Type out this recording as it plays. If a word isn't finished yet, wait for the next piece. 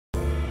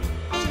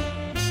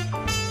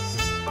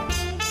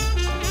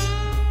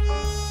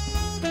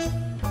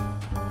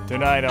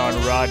Tonight on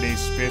Rodney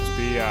Spitz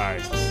B.I.,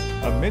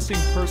 a missing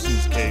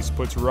persons case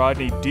puts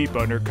Rodney deep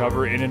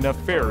undercover in a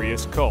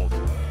nefarious cult.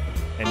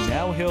 And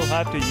now he'll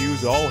have to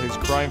use all his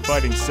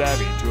crime-fighting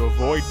savvy to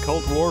avoid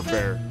cult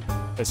warfare,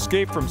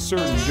 escape from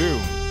certain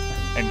doom,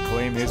 and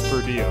claim his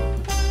per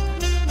diem.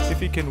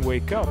 If he can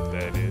wake up,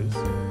 that is.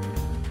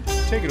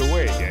 Take it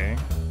away, gang.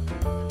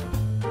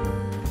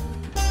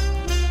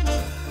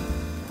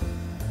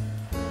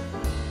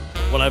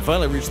 When I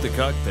finally reached the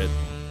cockpit,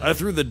 I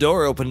threw the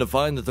door open to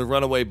find that the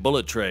runaway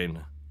bullet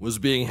train was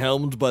being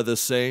helmed by the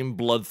same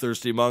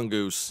bloodthirsty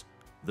mongoose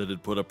that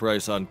had put a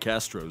price on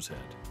Castro's head.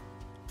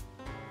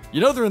 You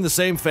know they're in the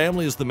same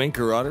family as the mink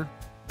or otter?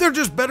 They're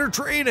just better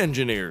train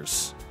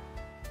engineers.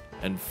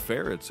 And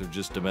ferrets are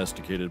just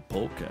domesticated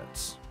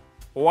polecats.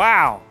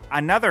 Wow,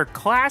 another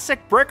classic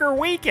Bricker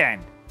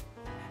weekend.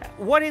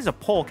 What is a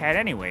polecat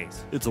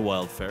anyways? It's a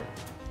wild ferret.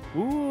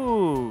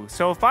 Ooh,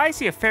 so if I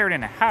see a ferret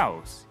in a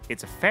house,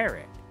 it's a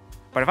ferret.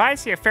 But if I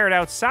see a ferret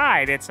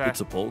outside, it's a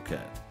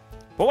polecat.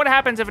 But what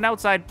happens if an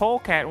outside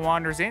polecat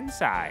wanders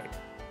inside?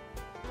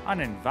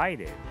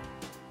 Uninvited.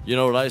 You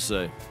know what I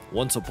say?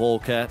 Once a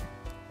polecat,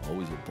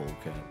 always a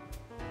polecat.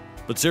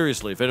 But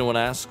seriously, if anyone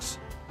asks,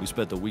 we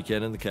spent the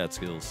weekend in the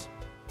Catskills.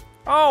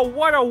 Oh,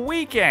 what a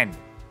weekend!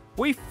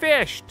 We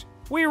fished,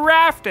 we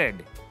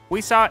rafted, we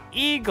saw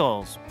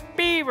eagles,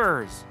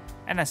 beavers,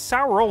 and a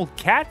sour old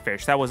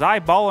catfish that was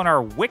eyeballing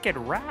our wicked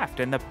raft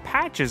and the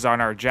patches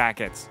on our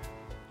jackets.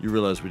 You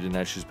realize we didn't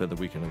actually spend the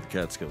weekend in the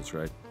Catskills,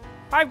 right?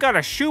 I've got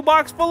a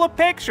shoebox full of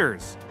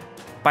pictures.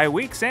 By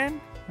week's end,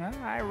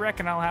 I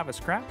reckon I'll have a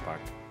scrapbook.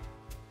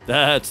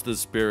 That's the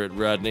spirit,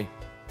 Rodney.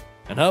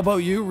 And how about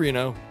you,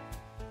 Reno?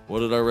 What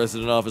did our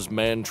resident office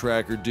man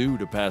tracker do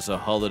to pass a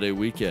holiday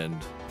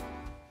weekend?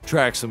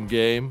 Track some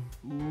game?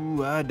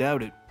 Ooh, I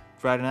doubt it.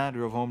 Friday night,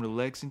 drove home to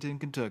Lexington,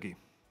 Kentucky.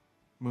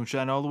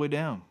 Moonshine all the way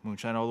down,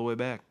 moonshine all the way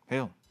back.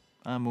 Hell,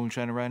 I'm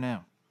moonshining right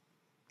now.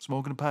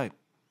 Smoking a pipe.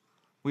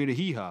 We had a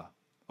hee-haw,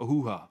 a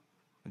hoo-ha,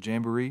 a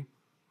jamboree,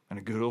 and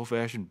a good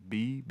old-fashioned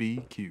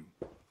BBQ.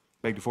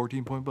 Back to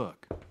 14-point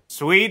buck.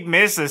 Sweet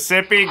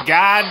Mississippi,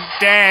 goddamn!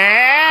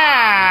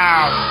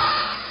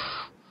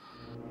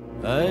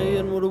 Aye,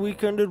 and what a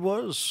weekend it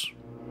was.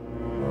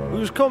 We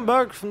was come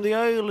back from the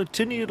Isle of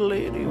Tinny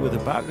Lady with a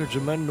package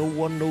of men no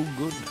one no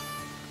good.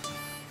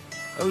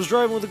 I was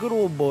driving with a good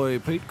old boy,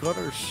 Pete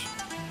Cutters.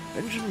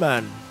 Engine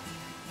man.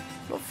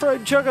 Not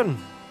fried chicken.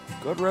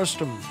 God rest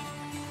him.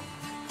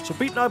 So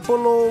Pete and I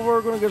pull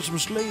over, gonna get some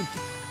sleep.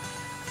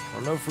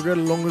 I'll never forget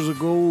long as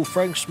ago,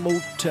 Frank's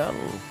Motel,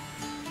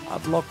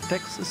 Havelock,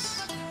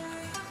 Texas.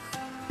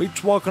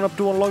 Pete's walking up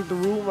to unlock the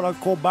room and I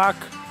call back.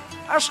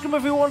 Ask him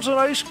if he wants an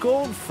ice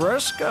cold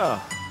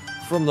Fresca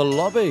from the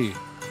lobby.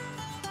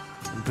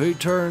 And Pete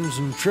turns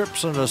and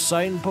trips on a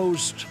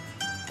signpost,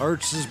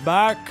 hurts his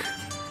back.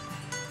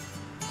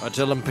 I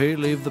tell him, Pete,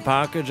 leave the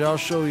package, I'll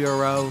show you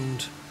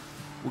around.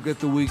 We'll get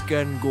the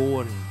weekend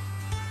going.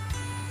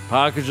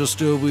 Package will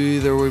still be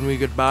there when we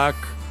get back.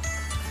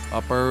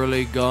 Up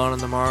early, gone in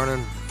the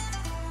morning.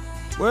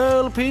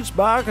 Well, Pete's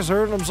back is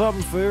hurting him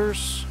something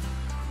fierce.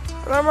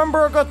 And I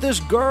remember I got this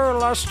girl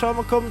last time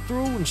I come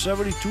through in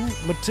 72,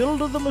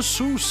 Matilda the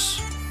masseuse.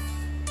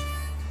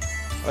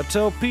 I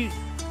tell Pete,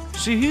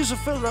 see, he's a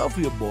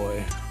Philadelphia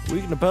boy.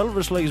 Weak in the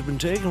pelvis like he's been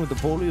taken with the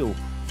polio.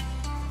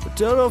 But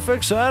tell her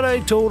fix that, I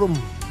told him.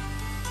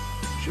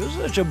 She was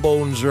such a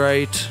bones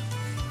right.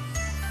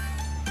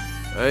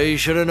 I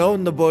should have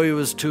known the boy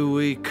was too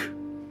weak.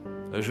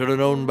 I should have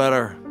known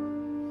better.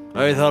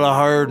 I thought a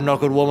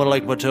hard-knuckled woman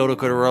like Matilda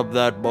could have rubbed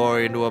that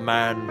boy into a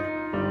man.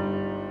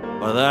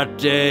 But that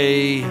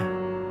day,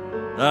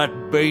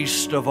 that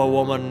beast of a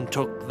woman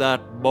took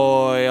that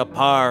boy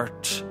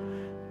apart,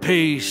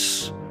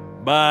 piece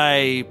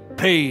by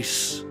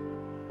piece.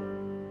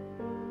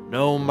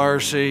 No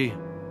mercy,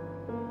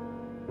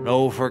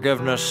 no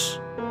forgiveness.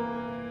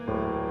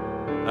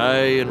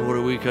 Aye, and what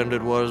a weekend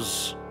it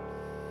was.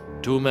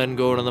 2 men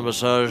going in the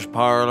massage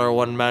parlor,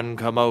 1 man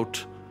come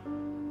out.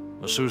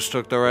 Masseuse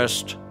took the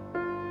rest.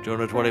 June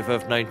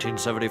 25th,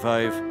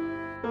 1975.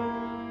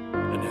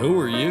 And who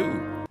are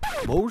you?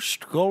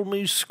 Most call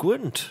me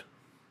Squint.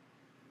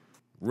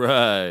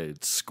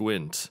 Right,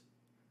 Squint.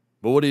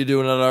 But what are you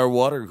doing at our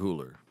water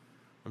cooler?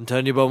 I'm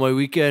telling you about my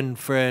weekend,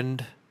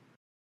 friend.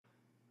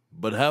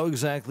 But how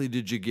exactly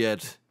did you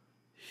get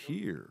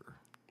here?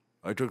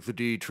 I took the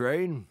D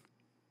train.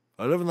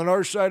 I live on the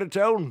north side of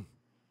town.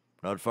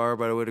 Not far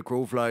by the way the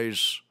crow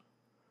flies.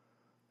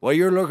 Why,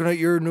 you're looking at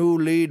your new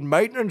lead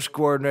maintenance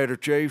coordinator,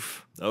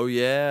 Chief. Oh,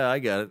 yeah, I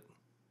got it.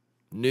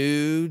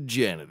 New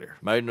janitor.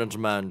 Maintenance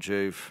man,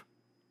 Chief.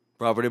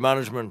 Property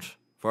management,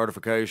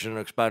 fortification,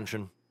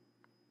 expansion.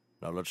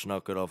 Now let's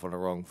not get off on the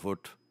wrong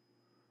foot.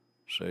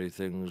 Say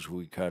things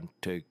we can't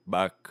take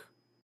back.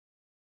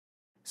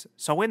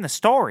 So in the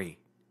story,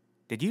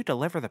 did you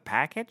deliver the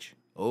package?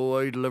 Oh,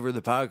 I delivered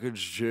the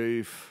package,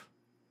 Chief.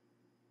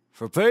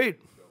 For Pete.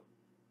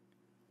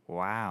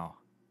 Wow,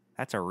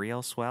 that's a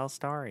real swell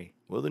story.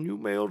 Well, then you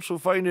may also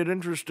find it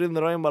interesting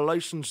that I'm a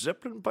licensed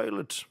Zeppelin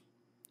pilot.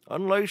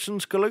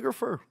 Unlicensed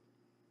calligrapher.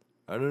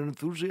 and an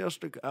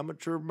enthusiastic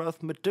amateur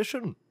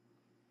mathematician.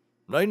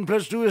 9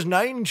 plus 2 is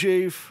 9,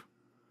 Chief.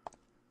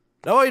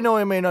 Now I know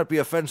I may not be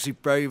a fancy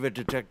private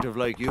detective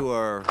like you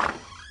are.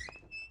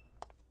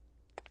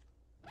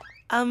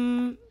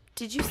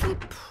 Did you say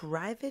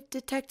private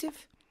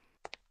detective?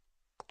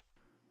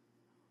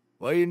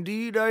 Why,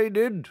 indeed I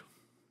did.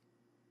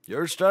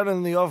 You're standing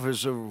in the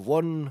office of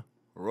one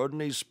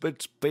Rodney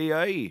Spitz,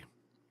 P.I.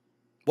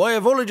 Why,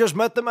 I've only just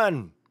met the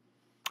man.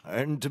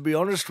 And to be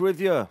honest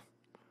with you,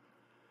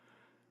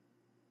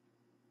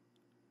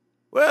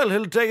 well,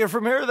 he'll take it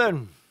from here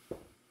then.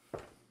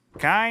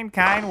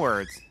 Kind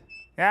words.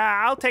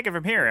 Yeah, I'll take it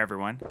from here,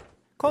 everyone.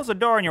 Close the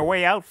door on your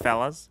way out,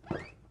 fellas.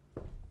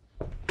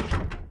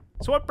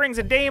 So what brings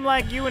a dame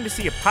like you in to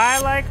see a pie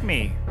like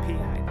me?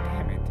 P.I.,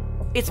 damn it.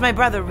 It's my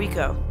brother,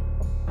 Rico.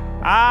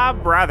 Ah,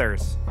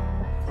 brothers.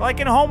 Like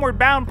in Homeward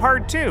Bound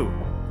Part 2.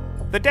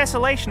 The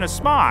Desolation of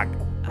Smog.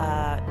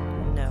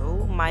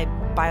 No. My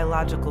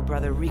biological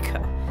brother, Rico.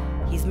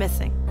 He's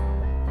missing.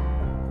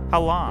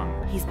 How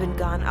long? He's been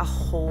gone a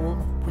whole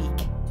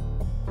week.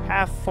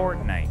 Half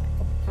fortnight.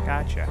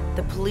 Gotcha.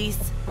 The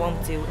police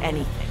won't do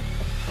anything.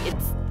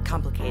 It's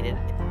complicated.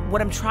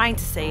 What I'm trying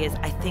to say is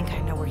I think I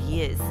know where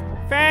he is.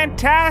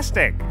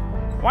 Fantastic!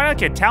 Why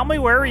don't you tell me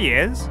where he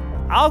is?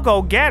 I'll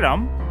go get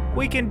him.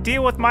 We can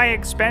deal with my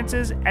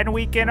expenses and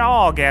we can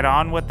all get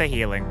on with the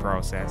healing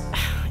process.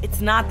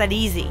 It's not that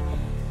easy.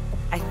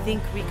 I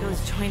think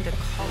Rico's joined a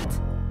cult.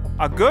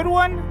 A good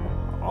one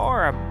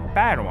or a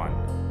bad one?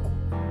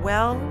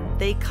 Well,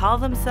 they call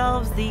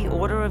themselves the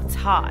Order of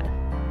Todd.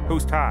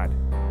 Who's Todd?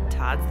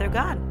 Todd's their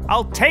god.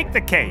 I'll take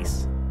the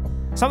case.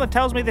 Something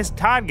tells me this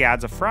Todd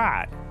god's a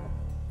fraud.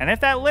 And if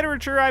that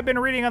literature I've been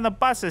reading on the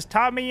bus has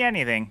taught me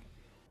anything,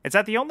 it's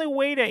that the only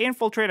way to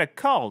infiltrate a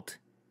cult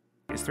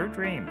is through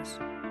dreams.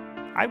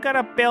 I've got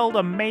to build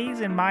a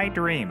maze in my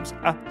dreams,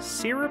 a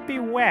syrupy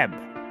web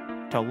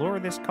to lure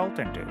this cult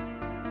into.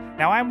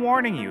 Now I'm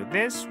warning you,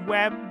 this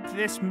web,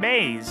 this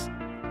maze,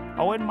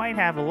 oh, it might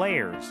have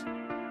layers,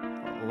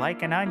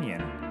 like an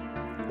onion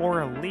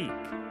or a leek.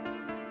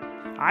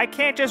 I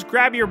can't just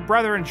grab your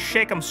brother and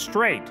shake him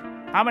straight.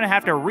 I'm gonna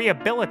have to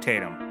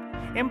rehabilitate him.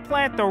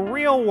 Implant the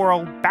real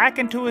world back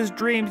into his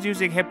dreams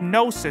using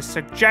hypnosis,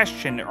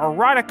 suggestion,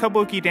 erotic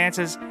kabuki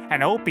dances,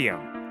 and opium.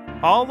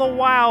 All the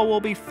while, we'll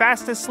be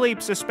fast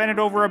asleep suspended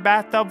over a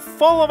bathtub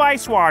full of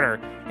ice water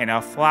in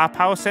a flop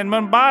house in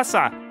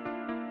Mombasa.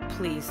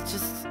 Please,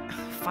 just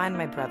find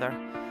my brother.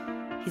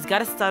 He's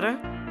got a stutter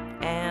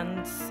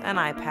and an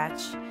eye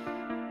patch.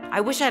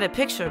 I wish I had a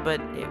picture,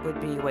 but it would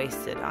be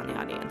wasted on the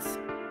audience.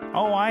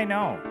 Oh, I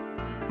know.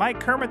 My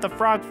Kermit the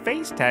Frog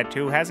face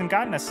tattoo hasn't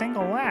gotten a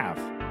single laugh.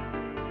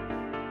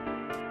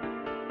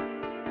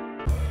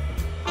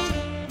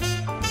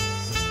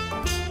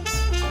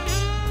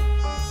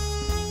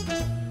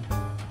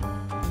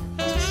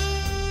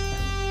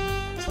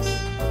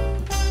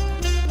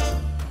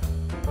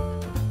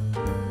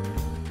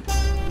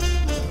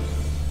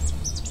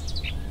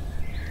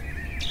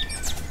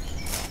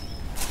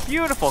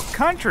 Beautiful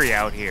country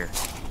out here.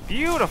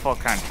 Beautiful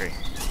country.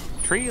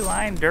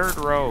 Tree-lined dirt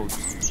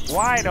roads,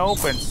 wide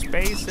open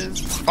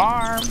spaces,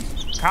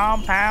 farms,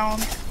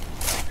 compounds.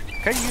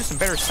 Could use some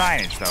better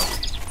signage,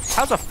 though.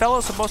 How's a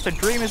fellow supposed to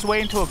dream his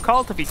way into a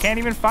cult if he can't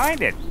even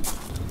find it?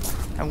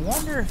 I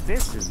wonder if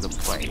this is the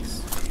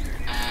place.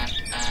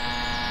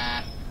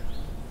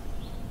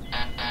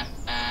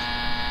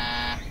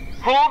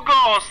 Who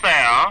goes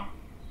there?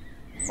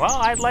 Well,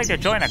 I'd like to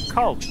join a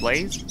cult,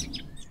 please.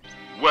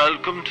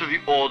 Welcome to the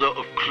Order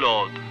of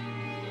Claude.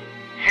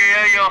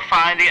 Here you'll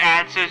find the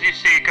answers you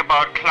seek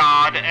about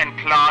Claude and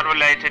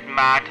Claude-related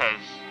matters.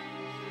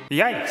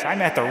 Yikes,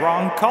 I'm at the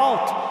wrong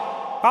cult.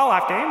 I'll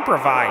have to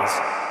improvise.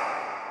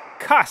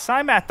 Cuss,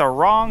 I'm at the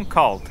wrong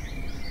cult.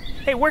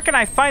 Hey, where can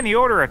I find the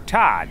Order of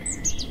Todd?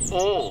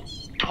 Oh,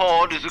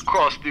 Todd is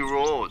across the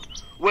road.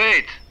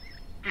 Wait,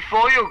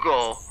 before you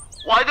go,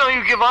 why don't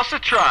you give us a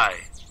try?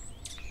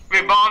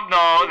 We both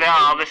know they're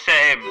all the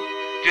same.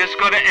 Just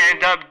gonna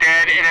end up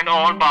dead in an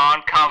old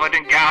barn covered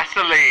in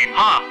gasoline.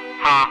 Ha,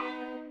 ha.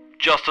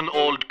 Just an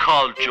old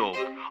cult joke.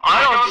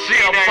 I don't see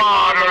a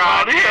barn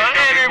around here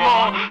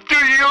anymore. Do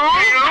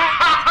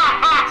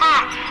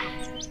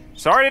you?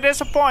 Sorry to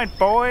disappoint,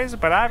 boys,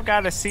 but I've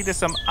got to see to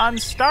some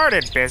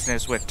unstarted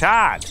business with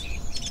Todd.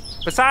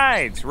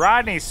 Besides,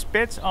 Rodney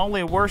Spitz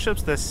only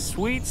worships the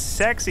sweet,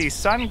 sexy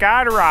sun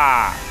god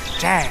Ra.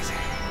 Jazz.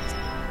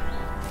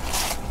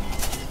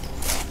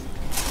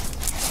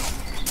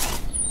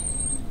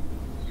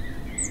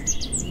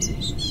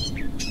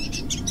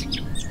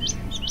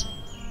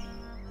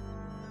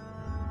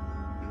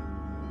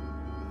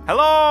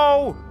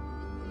 Hello?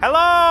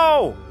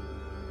 Hello?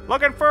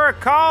 Looking for a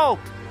cult?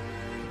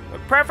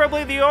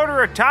 Preferably the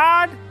Order of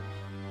Todd?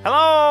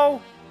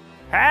 Hello?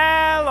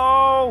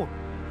 Hello?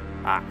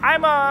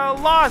 I'm a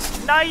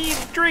lost,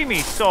 naive, dreamy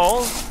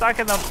soul stuck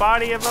in the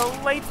body of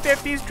a late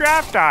 50s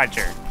draft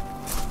dodger.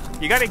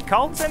 You got any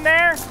cults in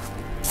there?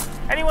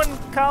 Anyone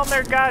call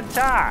their god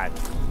Todd?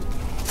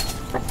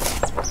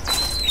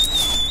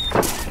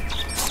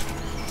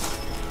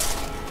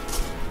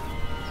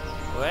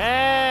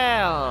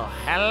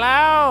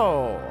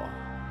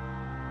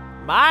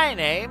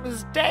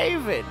 name's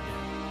David.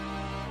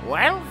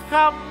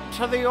 Welcome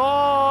to the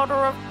Order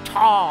of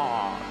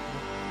Todd.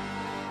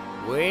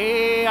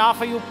 We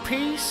offer you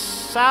peace,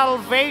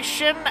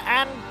 salvation,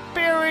 and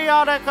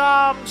periodic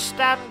armed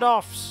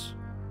standoffs.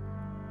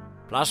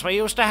 Plus, we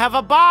used to have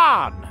a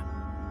barn,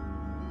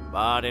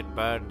 but it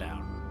burned down.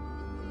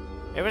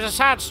 It was a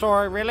sad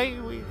story, really.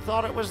 We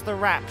thought it was the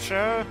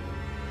rapture,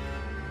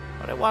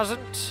 but it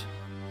wasn't.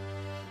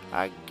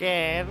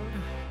 Again.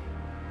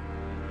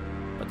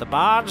 But the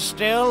barn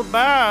still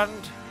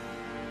burned.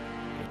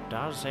 It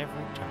does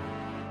every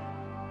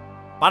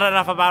time. But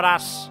enough about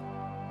us.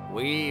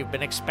 We've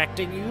been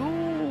expecting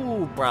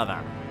you, brother.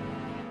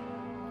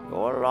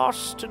 You're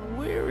lost and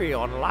weary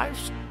on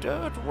life's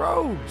dirt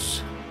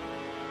roads,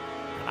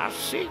 and are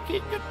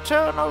seeking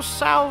eternal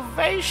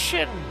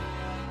salvation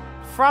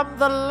from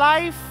the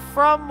life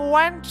from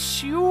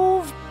whence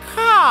you've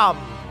come.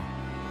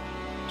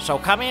 So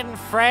come in,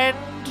 friend.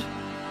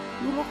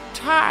 You look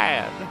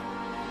tired,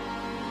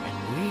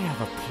 and we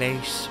have a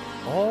place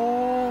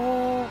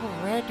all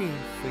ready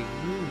for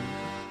you.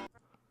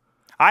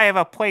 I have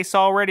a place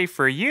all ready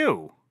for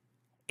you.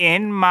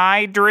 In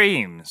my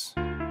dreams.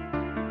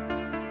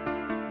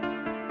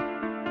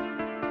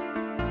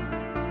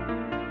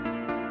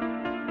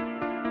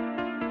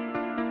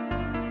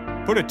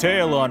 Put a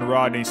tail on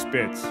Rodney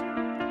Spitz.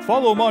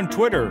 Follow him on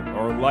Twitter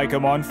or like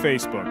him on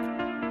Facebook.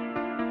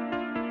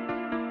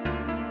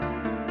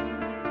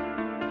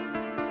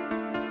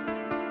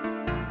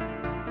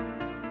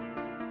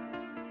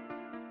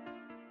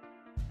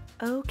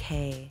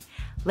 Okay,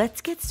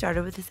 let's get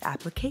started with this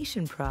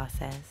application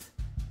process.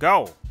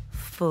 Go.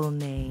 Full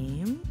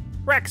name,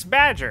 Rex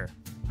Badger,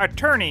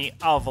 attorney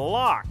of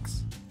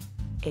locks.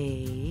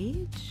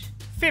 age,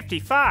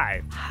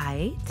 55.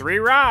 height, 3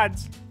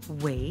 rods.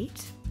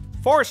 weight.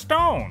 4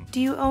 stone. Do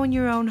you own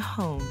your own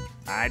home?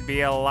 I'd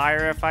be a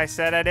liar if I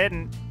said I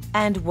didn't.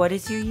 And what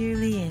is your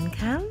yearly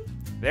income?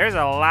 There's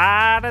a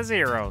lot of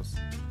zeros.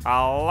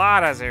 A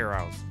lot of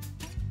zeros.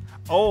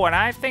 Oh, and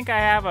I think I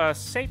have a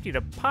safety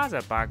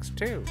deposit box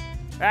too.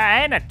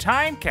 And a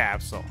time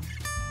capsule.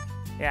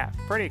 Yeah,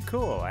 pretty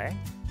cool, eh?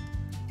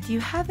 Do you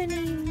have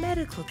any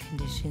medical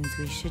conditions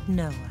we should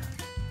know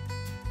of?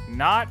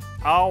 Not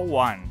a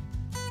one.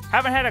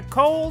 Haven't had a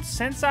cold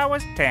since I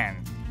was 10.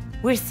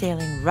 We're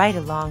sailing right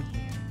along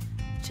here.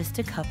 Just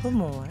a couple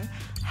more.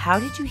 How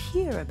did you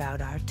hear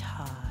about our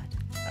Todd?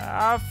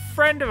 A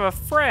friend of a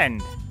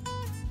friend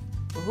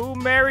who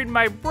married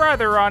my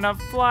brother on a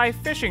fly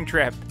fishing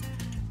trip.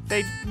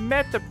 They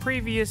met the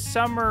previous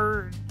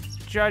summer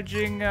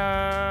judging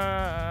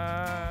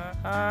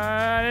an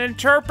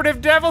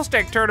interpretive devil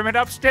stick tournament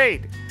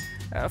upstate.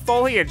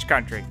 Foliage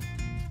country.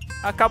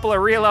 A couple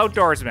of real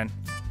outdoorsmen.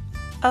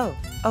 Oh,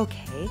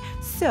 okay.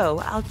 So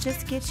I'll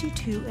just get you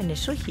to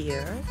initial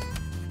here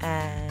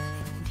and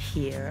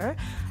here,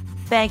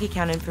 bank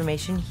account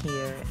information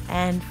here,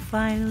 and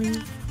finally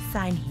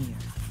sign here.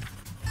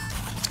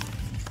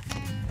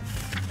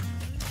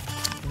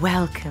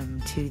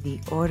 Welcome to the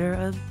Order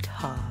of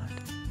Todd.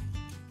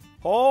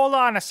 Hold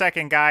on a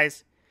second,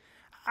 guys.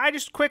 I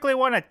just quickly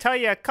want to tell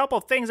you a couple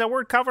things that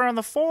weren't covered on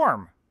the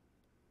form.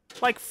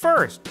 Like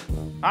first,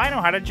 I know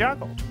how to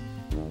juggle.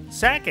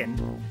 Second,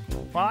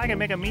 well, I can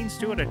make a mean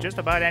stew out of just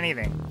about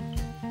anything.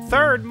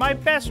 Third, my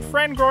best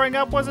friend growing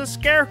up was a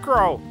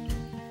scarecrow.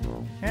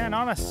 And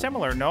on a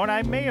similar note,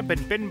 I may have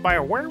been bitten by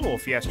a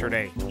werewolf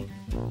yesterday.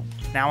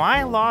 Now,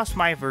 I lost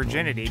my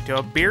virginity to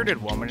a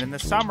bearded woman in the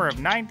summer of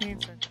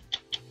 1960.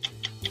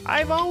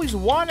 I've always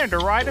wanted to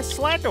ride a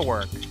sled to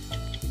work.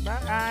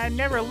 I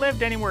never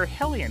lived anywhere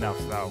hilly enough,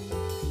 though.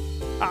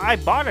 I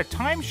bought a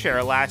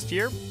timeshare last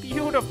year.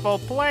 Beautiful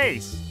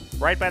place.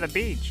 Right by the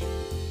beach.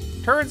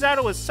 Turns out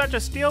it was such a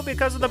steal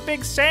because of the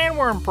big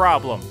sandworm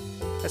problem.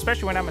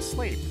 Especially when I'm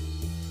asleep.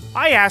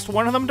 I asked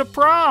one of them to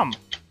prom.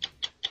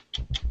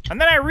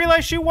 And then I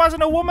realized she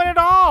wasn't a woman at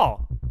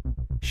all.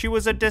 She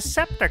was a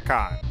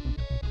Decepticon.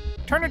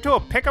 Turned into a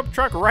pickup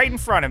truck right in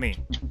front of me.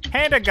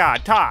 Hand of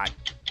God, Todd.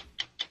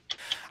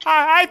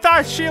 I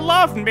thought she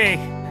loved me.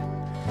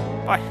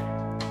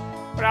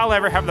 But I'll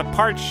never have the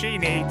parts she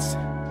needs.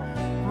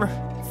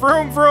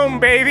 Vroom vroom,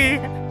 baby.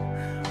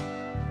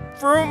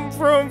 Vroom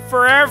vroom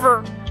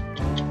forever.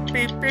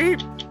 Beep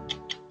beep.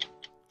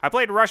 I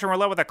played Russian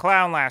roulette with a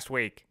clown last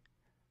week.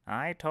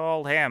 I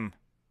told him,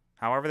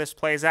 however this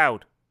plays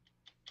out,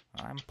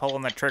 I'm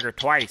pulling the trigger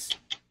twice.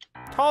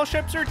 Tall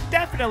ships are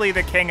definitely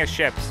the king of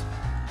ships.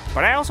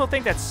 But I also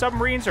think that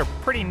submarines are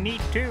pretty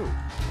neat too.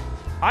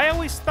 I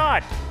always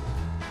thought,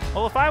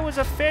 well, if I was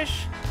a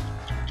fish,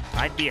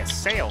 I'd be a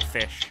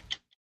sailfish.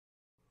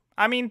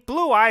 I mean,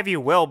 Blue Ivy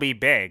will be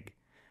big,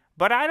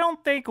 but I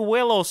don't think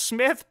Willow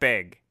Smith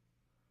big.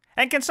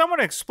 And can someone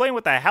explain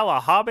what the hell a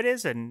hobbit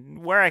is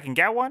and where I can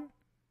get one?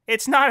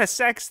 It's not a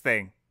sex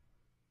thing.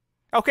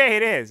 Okay,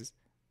 it is.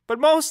 But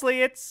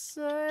mostly it's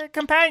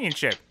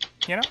companionship,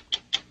 you know?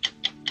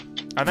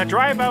 On the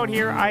drive out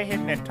here, I hit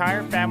an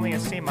entire family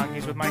of sea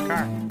monkeys with my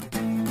car.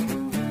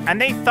 And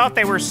they thought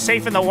they were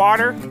safe in the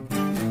water.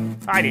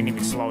 I didn't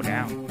even slow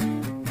down.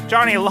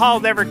 Johnny Law'll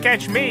never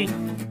catch me.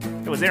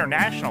 It was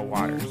international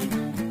waters.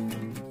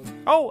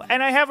 Oh,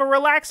 and I have a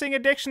relaxing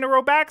addiction to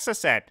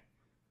Robaxacet.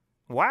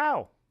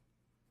 Wow.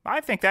 I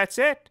think that's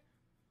it.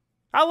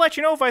 I'll let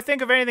you know if I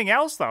think of anything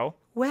else, though.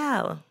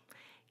 Well,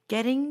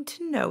 getting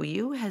to know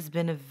you has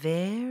been a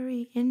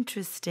very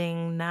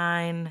interesting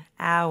 9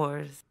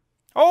 hours.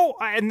 Oh,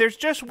 and there's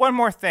just one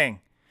more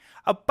thing.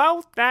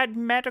 About that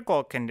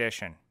medical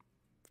condition.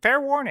 Fair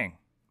warning.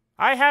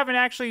 I haven't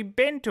actually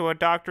been to a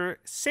doctor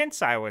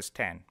since I was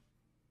 10.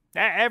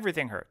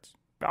 Everything hurts.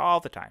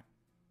 All the time.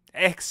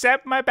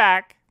 Except my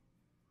back.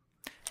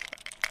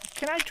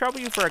 Can I trouble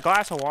you for a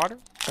glass of water?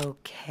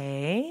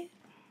 Okay.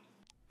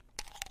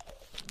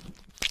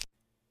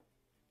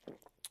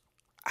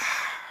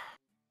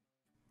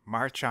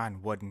 March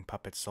on, wooden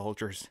puppet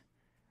soldiers.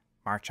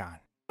 March on.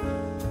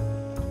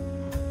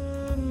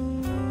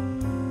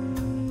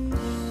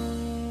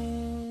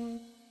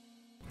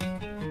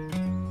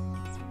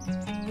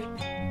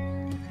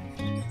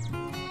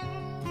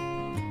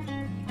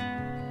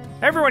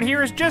 Everyone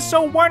here is just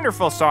so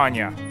wonderful,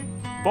 Sonja.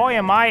 Boy,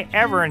 am I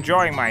ever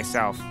enjoying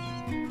myself.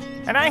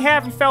 And I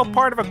haven't felt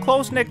part of a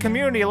close-knit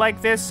community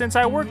like this since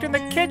I worked in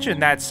the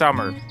kitchen that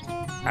summer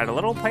at a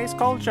little place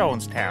called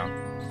Jonestown.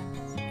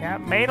 Yeah,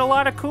 made a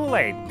lot of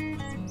Kool-Aid.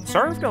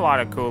 Served a lot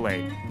of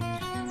Kool-Aid.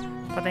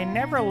 But they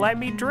never let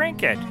me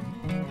drink it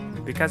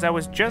because I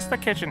was just the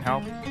kitchen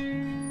help.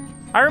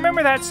 I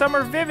remember that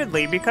summer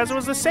vividly because it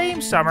was the same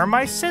summer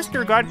my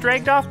sister got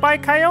dragged off by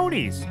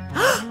coyotes.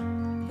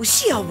 Was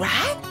she all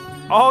right?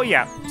 Oh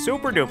yeah,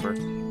 super duper.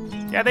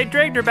 Yeah, they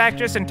dragged her back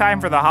just in time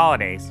for the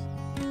holidays.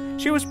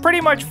 She was pretty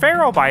much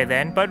feral by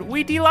then, but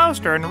we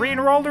deloused her and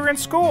re-enrolled her in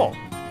school.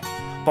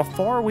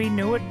 Before we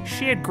knew it,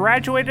 she had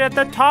graduated at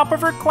the top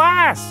of her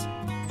class.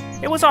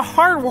 It was a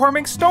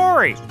heartwarming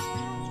story.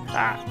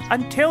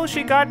 Until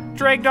she got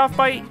dragged off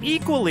by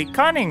equally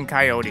cunning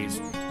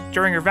coyotes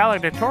during her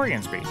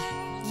valedictorian speech.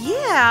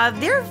 Yeah,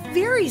 they're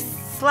very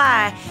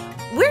sly.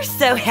 We're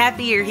so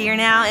happy you're here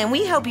now, and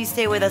we hope you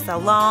stay with us a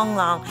long,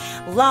 long,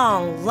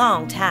 long,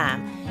 long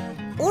time.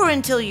 Or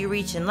until you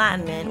reach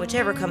enlightenment,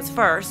 whichever comes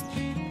first.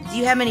 Do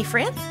you have many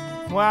friends?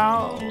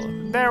 Well,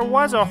 there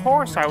was a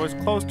horse I was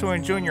close to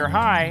in junior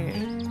high,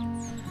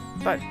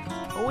 but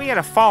we had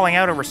a falling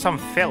out over some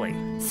filly.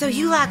 So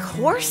you like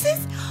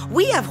horses?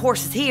 We have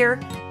horses here.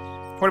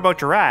 What about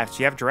giraffes?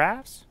 Do you have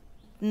giraffes?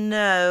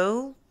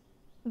 No.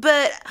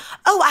 But,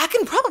 I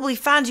can probably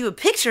find you a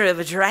picture of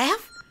a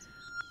giraffe.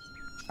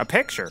 A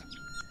picture?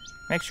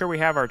 Make sure we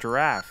have our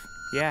giraffe.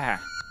 Yeah,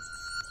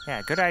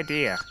 good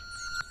idea.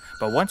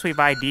 But once we've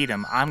ID'd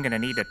him, I'm gonna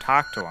need to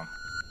talk to him.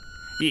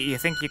 You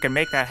think you can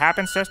make that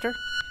happen, sister?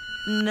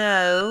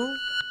 No.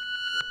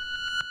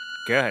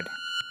 Good.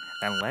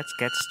 Then let's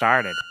get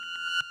started.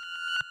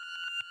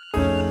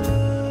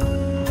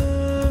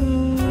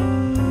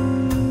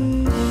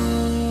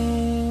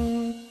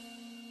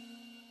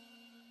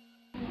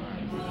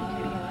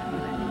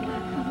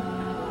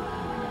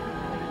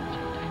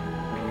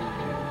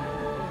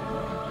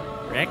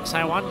 Rex,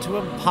 I want to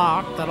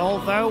impart that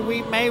although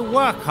we may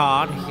work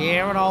hard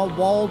here in our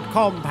walled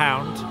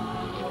compound,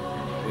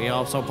 we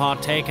also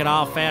partake in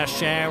our fair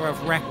share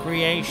of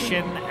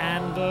recreation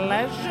and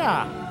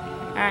leisure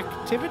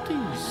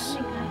activities.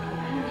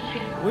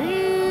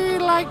 We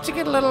like to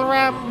get a little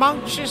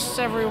rambunctious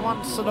every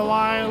once in a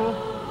while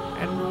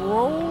and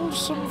roll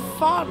some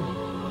fun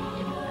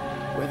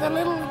with a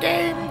little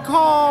game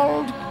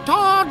called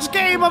Todd's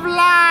Game of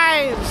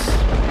Lies.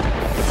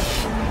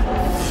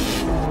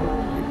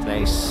 We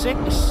play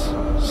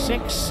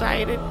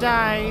six-sided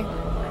die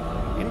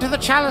into the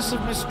chalice of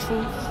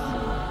mistruth.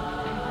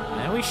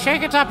 And we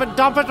shake it up and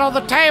dump it on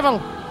the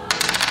table.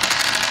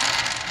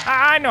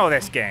 I know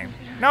this game.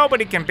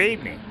 Nobody can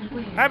beat me.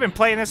 I've been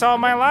playing this all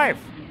my life.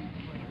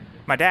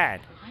 My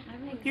dad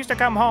used to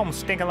come home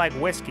stinking like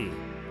whiskey,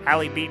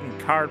 alley-beaten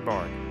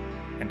cardboard,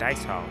 and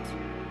dice halls.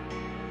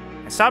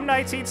 And some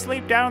nights he'd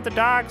sleep down at the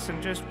docks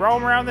and just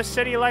roam around the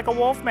city like a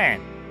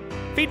wolfman,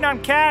 feeding on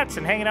cats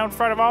and hanging out in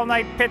front of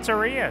all-night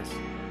pizzerias.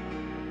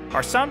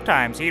 Or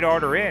sometimes he'd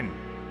order in,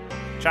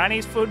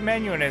 Chinese food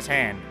menu in his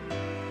hand.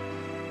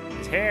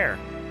 His hair,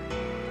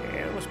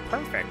 it was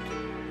perfect.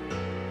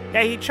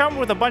 Yeah, he chummed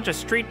with a bunch of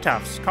street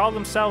toughs, called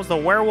themselves the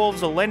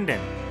Werewolves of Linden.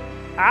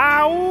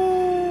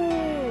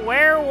 Ow!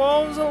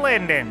 Werewolves of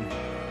Linden.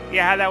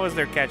 Yeah, that was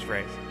their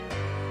catchphrase.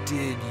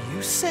 Did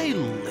you say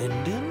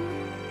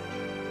Linden?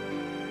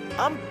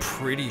 I'm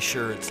pretty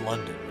sure it's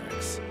London,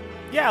 Rex.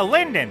 Yeah,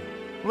 Linden.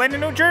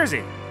 Linden, New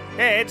Jersey.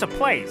 It's a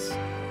place.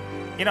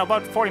 You know,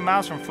 about 40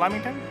 miles from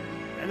Flemington?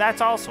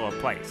 That's also a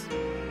place.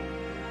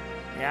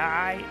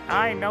 Yeah,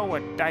 I know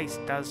what dice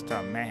does to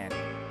a man.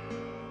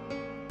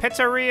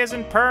 Pizzerias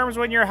and perms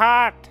when you're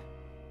hot.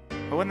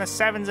 But when the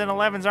 7s and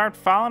 11s aren't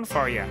falling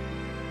for you,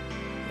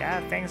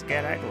 yeah, things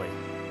get ugly.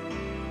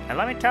 And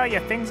let me tell you,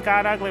 things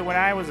got ugly when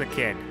I was a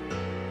kid.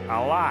 A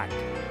lot.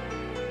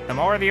 The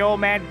more the old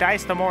man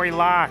diced, the more he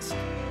lost.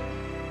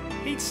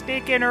 He'd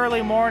sneak in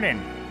early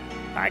morning.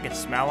 I could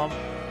smell him.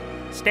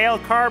 Stale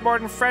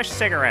cardboard and fresh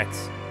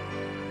cigarettes.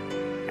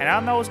 And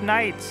on those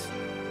nights,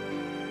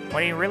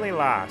 when he really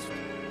lost,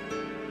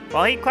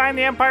 while he climbed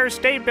the Empire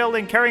State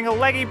Building carrying a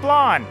leggy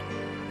blonde,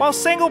 while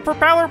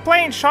single-propeller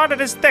planes shot at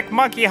his thick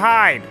monkey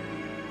hide.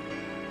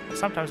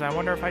 Sometimes I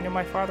wonder if I knew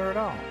my father at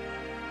all.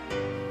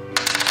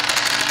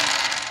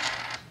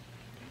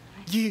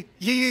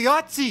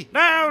 Yahtzee!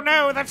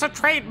 No, that's a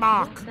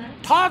trademark.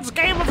 Todd's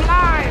Game of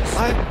Lies.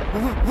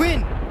 I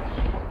win!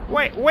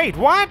 Wait,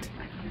 what?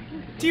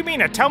 Do you mean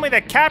to tell me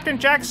that Captain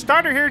Jack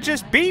Stutter here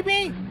just beat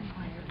me?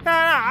 No,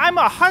 I'm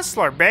a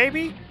hustler,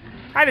 baby.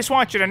 I just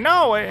want you to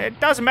know, it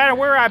doesn't matter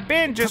where I've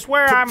been, just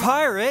where I'm...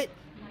 Pirate?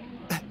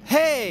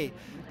 Hey!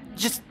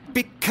 Just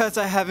because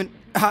I have an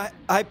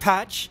eye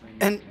patch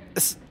and a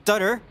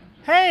stutter.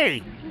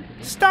 Hey!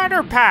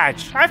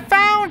 Stutterpatch! I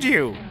found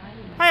you!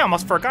 I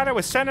almost forgot I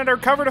was sent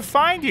undercover to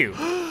find you.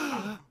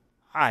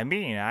 I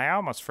mean, I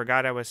almost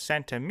forgot I was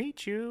sent to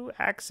meet you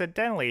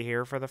accidentally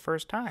here for the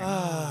first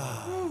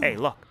time. Hey,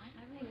 look.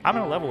 I'm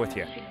gonna level with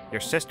you.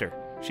 Your sister.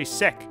 She's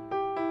sick.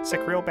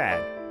 Sick real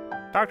bad.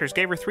 Doctors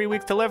gave her 3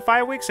 weeks to live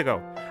 5 weeks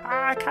ago.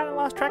 I kinda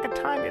lost track of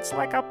time. It's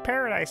like a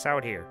paradise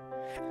out here.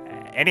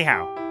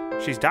 Anyhow,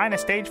 she's dying of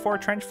stage 4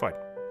 trench foot.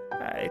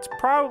 It's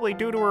probably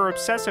due to her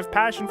obsessive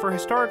passion for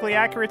historically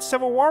accurate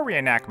Civil War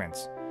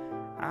reenactments.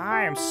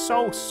 I am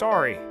so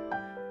sorry.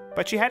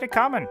 But she had it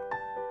coming.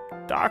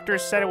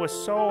 Doctors said it was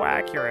so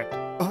accurate.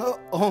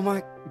 Oh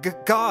my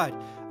God.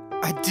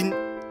 I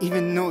didn't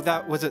even know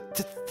that was a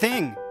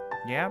thing.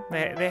 Yeah,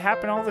 they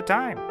happen all the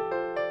time.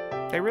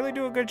 They really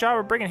do a good job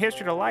of bringing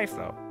history to life,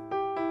 though.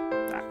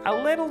 A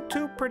little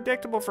too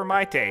predictable for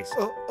my taste.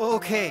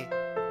 Okay.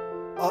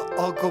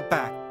 I'll go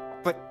back,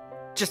 but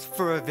just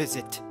for a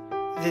visit.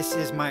 This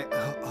is my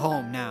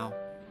home now.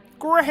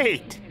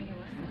 Great!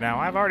 Now,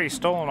 I've already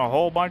stolen a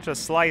whole bunch of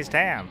sliced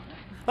ham.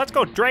 Let's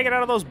go drag it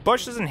out of those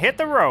bushes and hit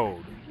the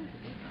road.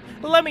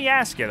 Let me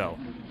ask you, though.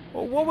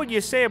 What would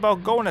you say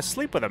about going to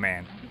sleep with a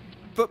man?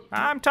 But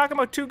I'm talking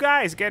about two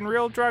guys getting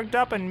real drugged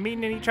up and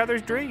meeting in each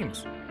other's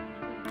dreams.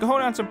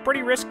 Going on some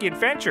pretty risky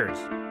adventures.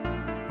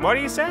 What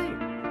do you say?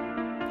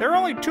 There are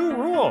only 2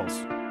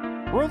 rules.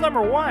 Rule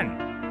number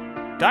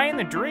 1, die in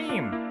the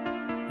dream.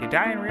 You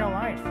die in real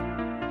life.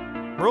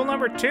 Rule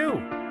number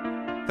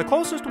 2, the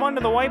closest one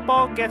to the white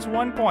ball gets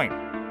 1 point.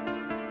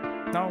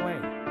 No,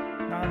 wait.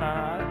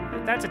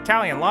 No. That's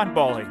Italian lawn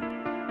bowling.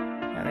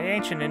 The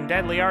ancient and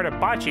deadly art of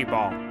bocce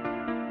ball.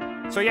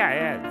 So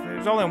yeah,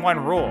 there's only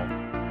 1 rule.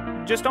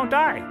 Just don't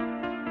die.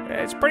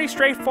 It's pretty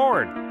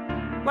straightforward.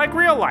 Like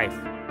real life.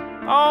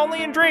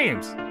 Only in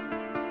dreams.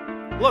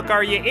 Look,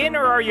 are you in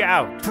or are you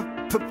out?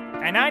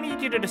 And I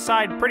need you to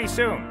decide pretty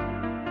soon.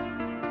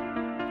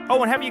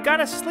 Oh, and have you got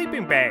a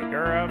sleeping bag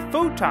or a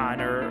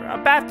futon or a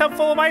bathtub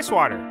full of ice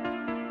water?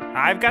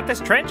 I've got this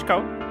trench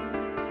coat.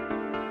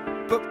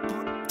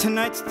 But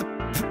tonight's the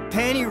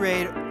panty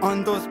raid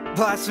on those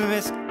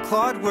blasphemous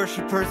Claude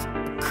worshippers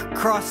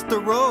across the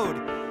road.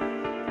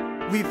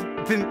 We've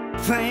been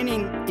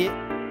planning it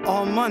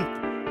all month.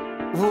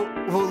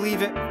 We'll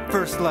leave at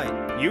first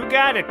light. You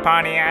got it,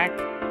 Pontiac.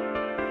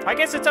 I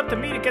guess it's up to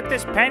me to get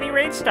this panty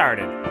raid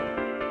started.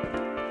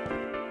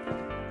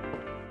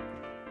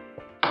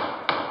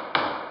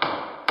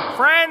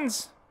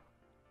 Friends,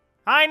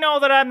 I know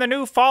that I'm the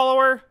new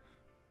follower,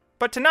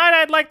 but tonight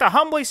I'd like to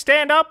humbly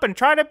stand up and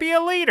try to be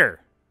a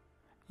leader.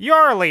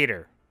 Your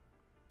leader.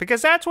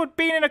 Because that's what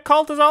being in a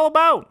cult is all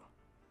about.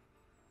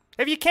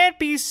 If you can't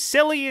be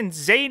silly and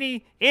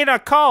zany in a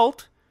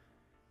cult,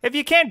 if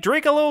you can't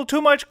drink a little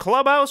too much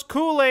clubhouse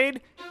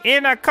Kool-Aid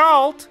in a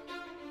cult,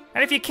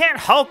 and if you can't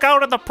hulk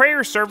out at the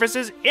prayer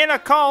services in a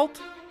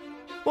cult,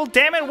 well,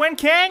 damn it, when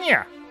can you?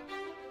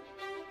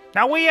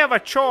 Now we have a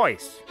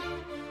choice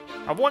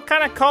of what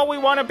kind of cult we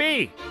want to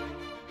be.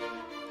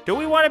 Do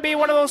we want to be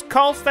one of those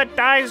cults that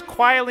dies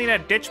quietly in a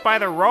ditch by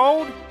the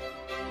road?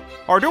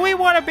 Or do we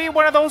want to be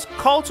one of those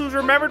cults who's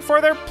remembered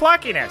for their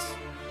pluckiness,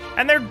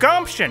 and their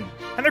gumption,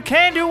 and their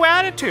can-do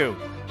attitude?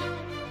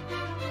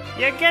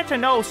 You get to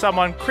know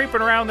someone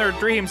creeping around their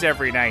dreams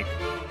every night,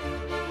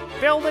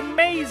 building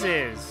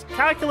mazes,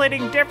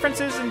 calculating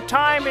differences in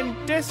time and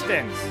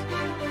distance,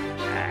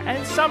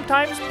 and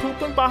sometimes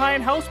pooping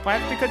behind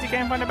houseplants because you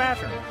can't find a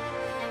bathroom.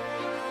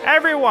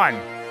 Everyone,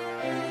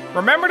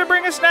 remember to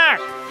bring a snack.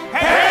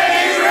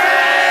 Hey,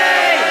 Ray!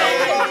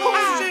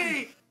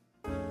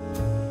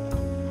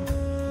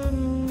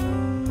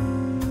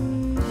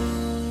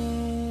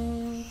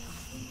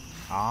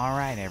 All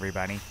right,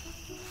 everybody,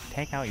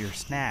 take out your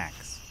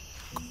snacks.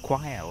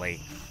 Quietly.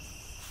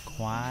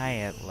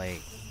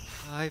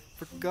 I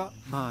forgot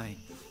mine.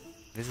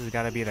 This has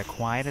got to be the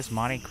quietest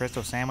Monte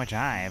Cristo sandwich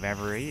I have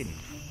ever eaten.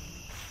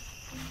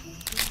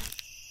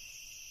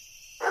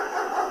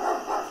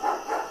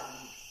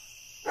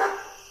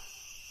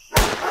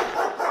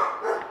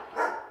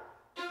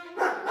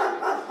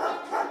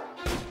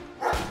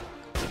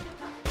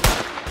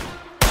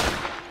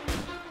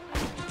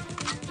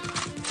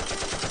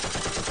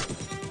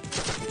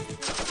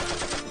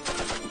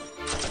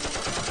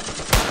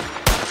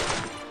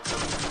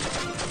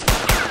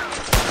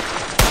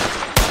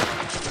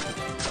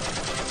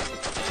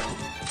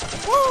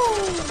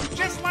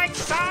 Just like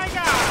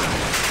Saga!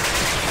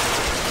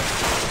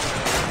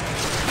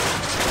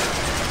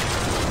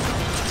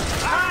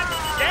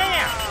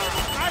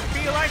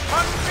 feel like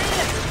punching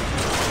it.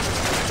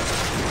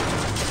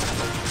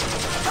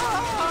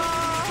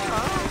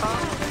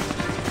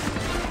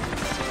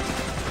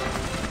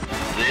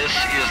 This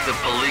is the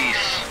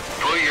police.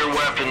 Put your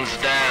weapons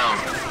down.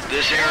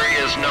 This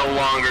area is no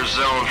longer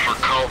zoned for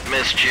cult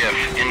mischief,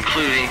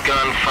 including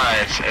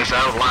gunfights, as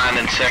outlined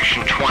in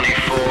Section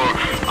 24,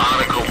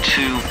 Article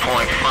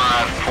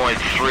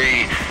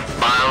 2.5.3,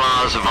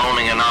 Bylaws of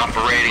Owning and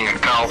Operating a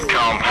Cult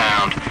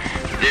Compound.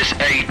 This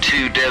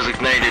A2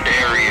 designated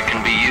area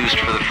can be used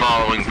for the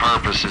following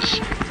purposes: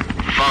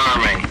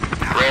 farming,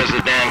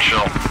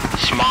 residential,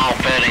 small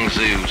petting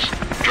zoos,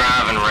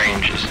 driving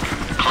ranges,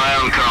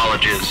 clown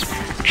colleges,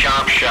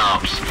 chop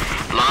shops,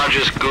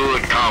 largest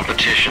good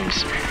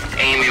competitions,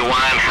 Amy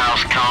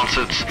Winehouse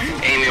concerts,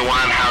 Amy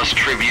Winehouse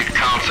tribute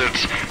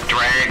concerts,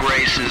 drag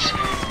races,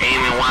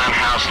 Amy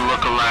Winehouse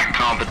look-alike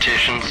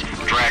competitions,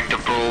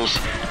 tractor pulls,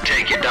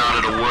 take your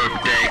daughter to work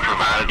day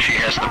provided she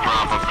has the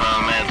proper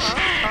permits,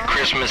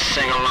 Christmas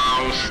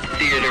sing-alongs,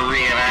 theater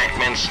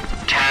reenactments,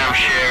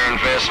 timeshare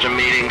investor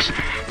meetings,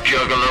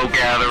 juggalo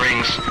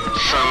gatherings,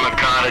 summer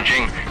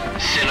cottaging,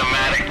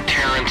 cinematic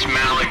Terrence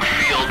Malick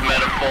field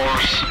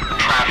metaphors,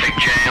 traffic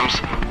jams,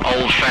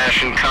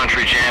 old-fashioned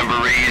country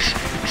jamborees,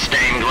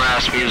 stained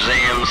glass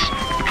museums,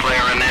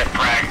 clarinet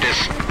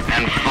practice,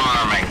 and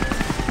farming.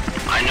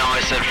 I know I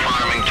said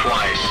farming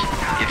twice.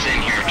 It's in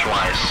here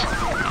twice.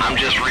 I'm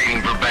just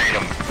reading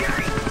verbatim.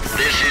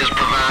 This is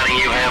providing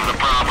you have the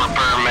proper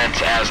permits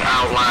as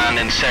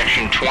outlined in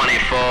Section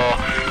 24,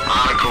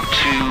 Article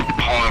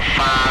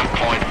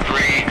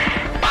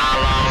 2.5.3,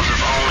 Bylaws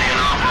of Owning and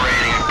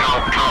Operating a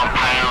Cult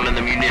Compound in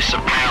the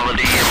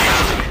Municipality of...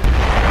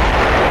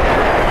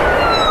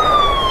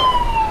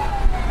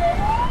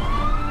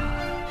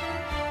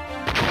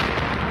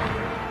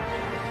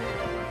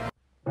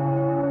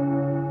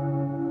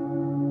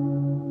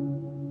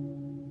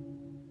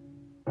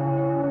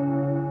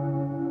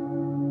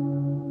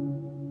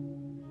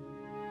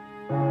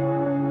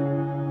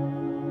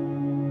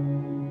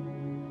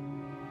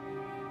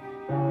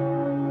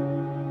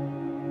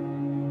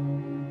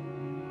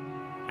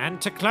 And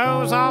to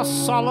close our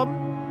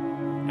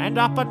solemn, and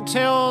up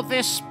until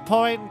this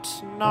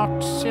point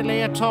not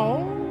silly at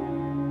all,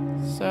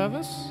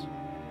 service,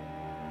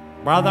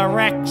 Brother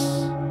Rex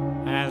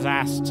has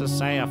asked to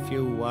say a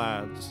few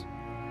words.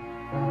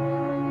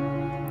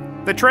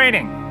 The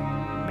training,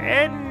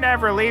 it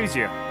never leaves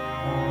you.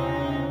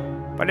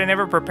 But it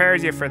never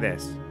prepares you for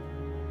this.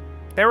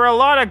 There were a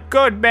lot of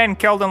good men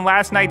killed in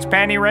last night's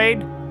panty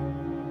raid.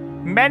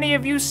 Many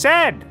of you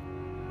said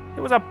it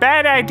was a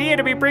bad idea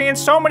to be bringing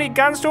so many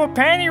guns to a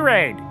panty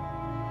raid.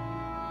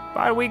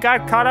 But we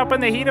got caught up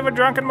in the heat of a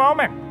drunken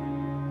moment.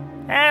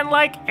 And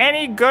like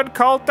any good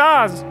cult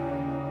does,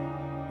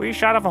 we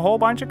shot off a whole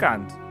bunch of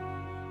guns.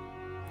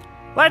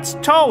 Let's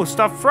toast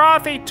a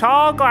frothy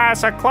tall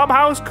glass of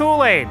Clubhouse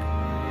Kool-Aid.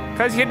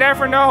 'Cause you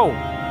never know.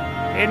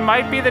 It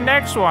might be the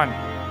next one.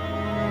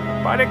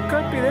 But it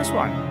could be this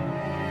one.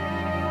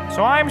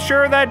 So I'm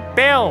sure that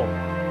Bill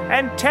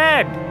and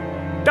Ted,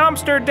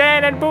 Dumpster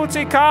Dan and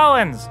Bootsy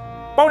Collins,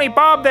 Boney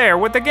Bob there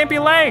with the gimpy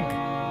leg,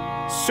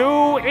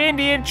 Sioux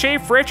Indian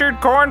Chief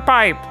Richard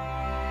Cornpipe,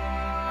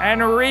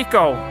 and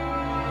Rico.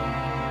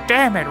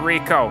 Damn it,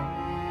 Rico.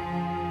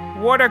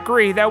 Would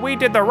agree that we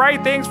did the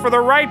right things for the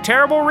right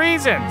terrible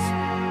reasons.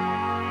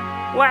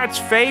 Let's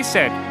face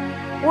it,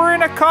 we're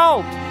in a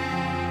cult.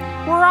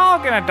 We're all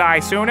gonna die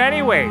soon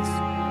anyways.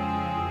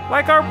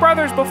 Like our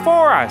brothers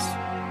before us,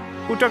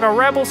 who took a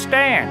rebel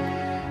stand.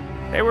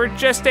 They were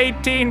just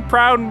 18,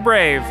 proud and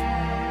brave.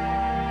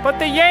 But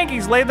the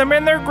Yankees laid them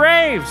in their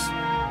graves.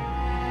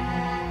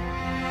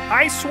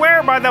 I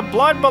swear by the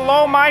blood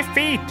below my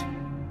feet,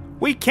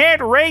 we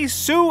can't raise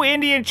Sioux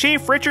Indian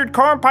Chief Richard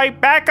Cornpipe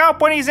back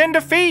up when he's in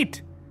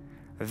defeat.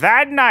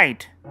 That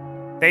night,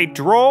 they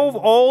drove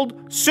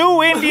old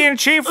Sioux Indian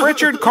Chief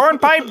Richard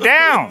Cornpipe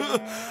down.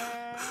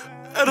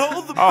 And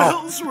all the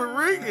bells were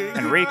ringing.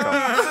 And Rico.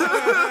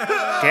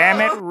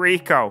 Damn it,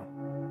 Rico.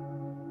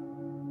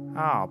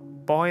 Oh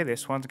boy,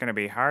 this one's gonna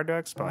be hard to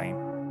explain.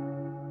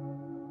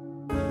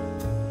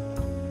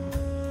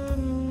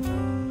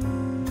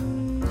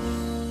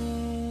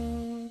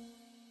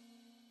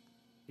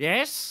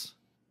 Yes?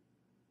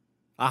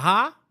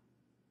 Uh-huh.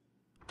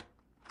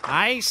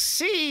 I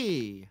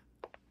see.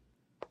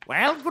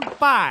 Well,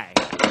 goodbye.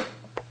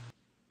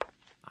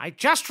 I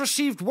just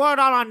received word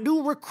on a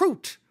new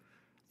recruit,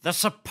 the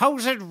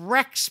supposed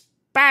Rex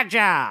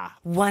Badger.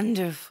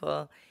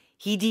 Wonderful.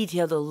 He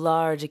detailed a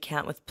large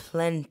account with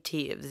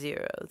plenty of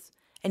zeros,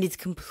 and he's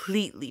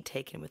completely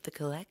taken with the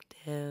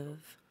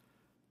collective.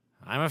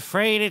 I'm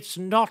afraid it's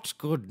not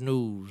good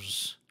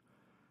news.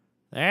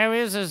 There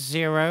is a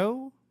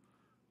zero,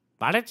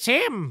 but it's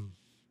him.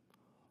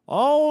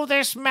 All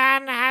this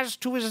man has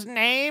to his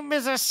name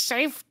is a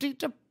safety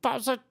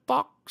deposit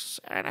box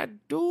and a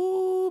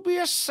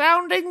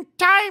dubious-sounding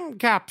time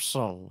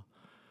capsule.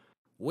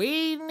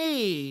 We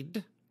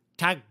need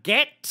to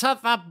get to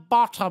the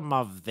bottom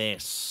of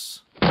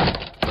this.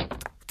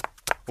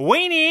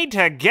 We need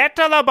to get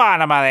to the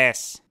bottom of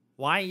this.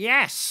 Why,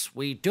 yes,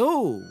 we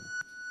do.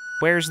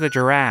 Where's the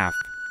giraffe?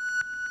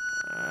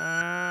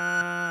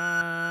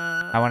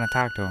 I want to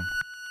talk to him.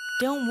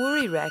 Don't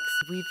worry, Rex.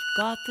 We've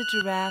got the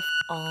giraffe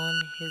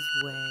on his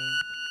way.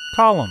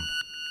 Call him.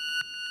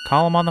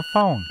 Call him on the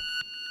phone.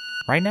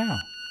 Right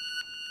now.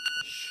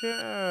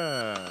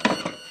 Sure.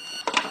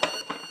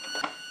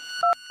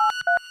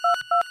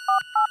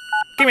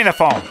 Give me the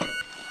phone.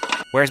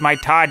 Where's my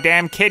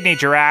damn kidney,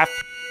 giraffe?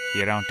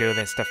 You don't do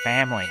this to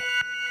family.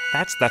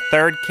 That's the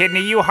third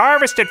kidney you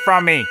harvested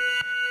from me.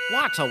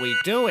 What are we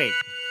doing?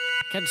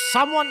 Can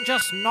someone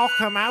just knock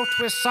him out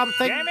with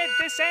something? Damn it,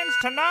 this ends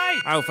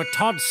tonight. Oh, for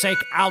Todd's sake,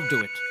 I'll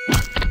do it.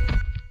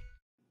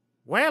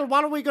 Well,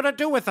 what are we going to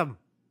do with him?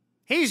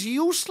 He's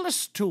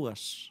useless to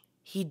us.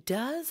 He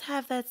does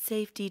have that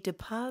safety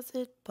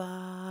deposit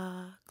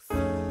box.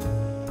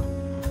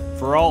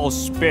 For all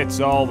spits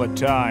all the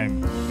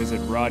time,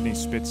 visit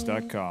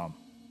rodneyspitz.com.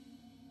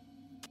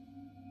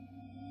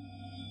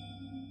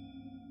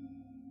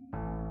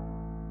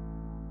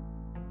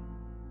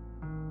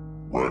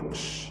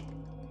 Rex,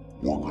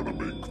 we're gonna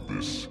make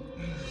this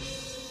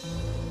easy.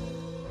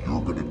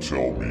 You're gonna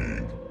tell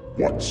me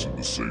what's in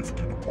the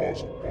safety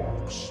deposit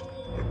box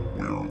and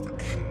where are the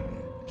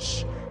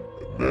keys.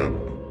 And then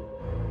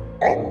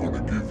I'm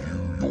gonna give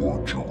you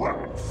your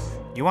giraffe.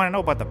 You want to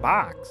know about the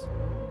box?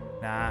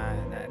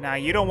 Nah,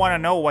 you don't want to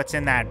know what's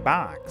in that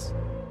box.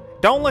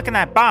 Don't look in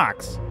that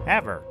box,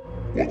 ever.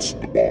 What's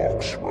in the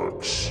box,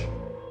 Rex?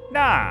 No,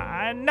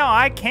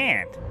 I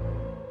can't.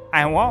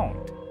 I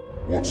won't.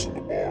 What's in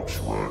the box,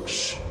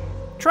 Rex?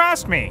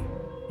 Trust me,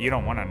 you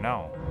don't want to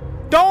know.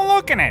 Don't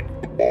look in it.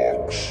 The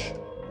box,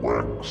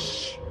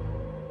 Rex.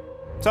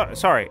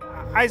 Sorry,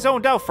 I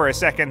zoned out for a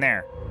second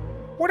there.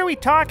 What are we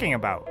talking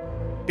about?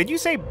 Did you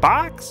say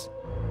box?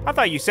 I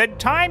thought you said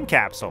time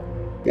capsule.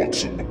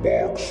 What's in the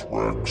box,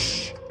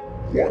 Rex?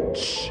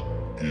 What's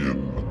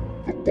in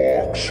the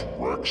box,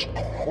 Rex?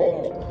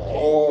 Come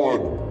on!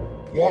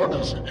 What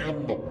is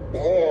in the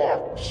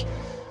box?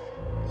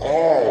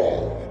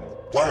 Oh,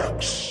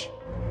 Rex!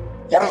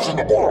 What is in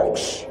the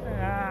box?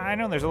 I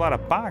know there's a lot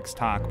of box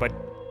talk, but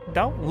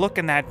don't look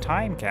in that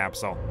time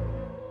capsule.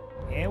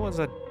 It was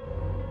a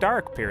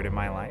dark period in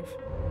my life.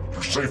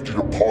 Your safety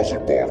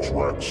deposit box,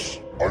 Rex.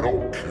 I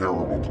don't care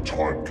about the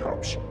time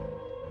capsule.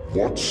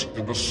 What's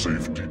in the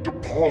safety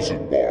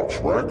deposit box,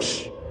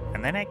 Rex?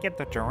 And then I get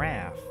the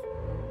giraffe,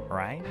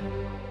 right?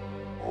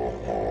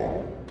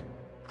 Uh-huh.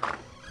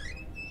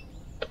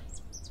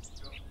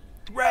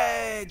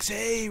 Rex,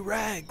 hey,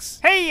 Rex.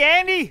 Hey,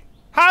 Andy!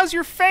 How's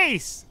your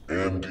face?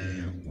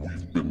 Andy,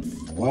 we've been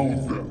through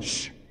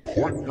this.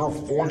 Put your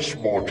voice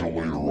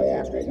modulator on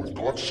while we've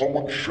got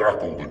someone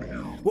shackled in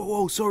here.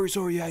 Whoa, sorry,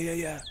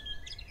 yeah.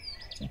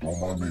 Don't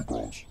mind me,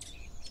 bros.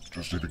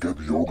 Just need to get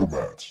the yoga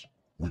mats.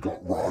 We got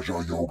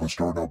Raja Yoga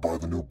starting out by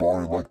the new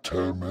bar in like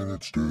 10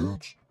 minutes,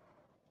 dudes.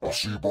 I'll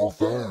see you both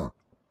there.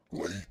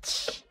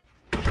 Lates.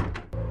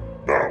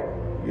 Now,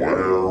 where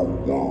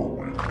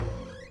were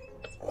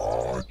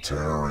we?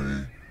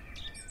 Terry.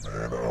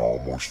 Man, I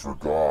almost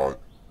forgot.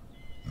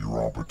 You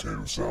were on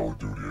potato salad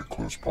duty at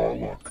Cliff's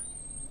Potluck.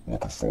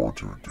 Looking forward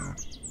to it,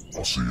 dude.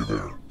 I'll see you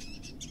there.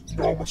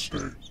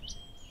 Namaste.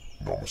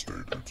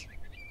 Namaste, dudes.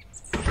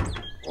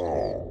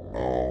 Oh,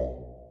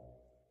 no.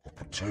 A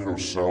potato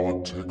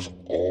salad takes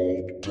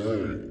all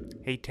day.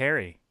 Hey,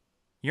 Terry.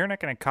 You're not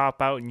gonna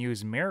cop out and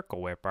use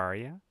Miracle Whip, are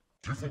you?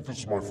 Do you think this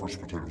is my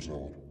first potato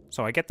salad?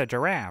 So I get the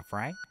giraffe,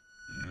 right?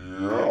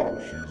 Yeah,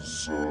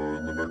 he's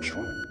in the next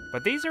room.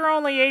 But these are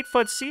only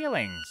 8-foot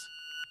ceilings.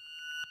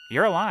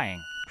 You're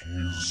lying.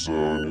 He's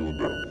kneeling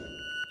down.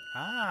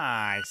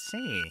 Ah, I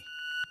see.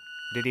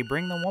 Did he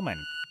bring the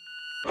woman?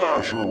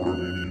 Sure,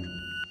 whatever you need.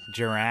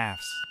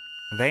 Giraffes.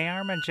 They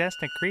are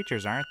majestic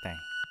creatures, aren't they?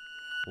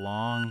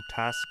 Long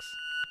tusks,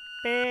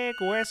 big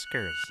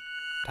whiskers,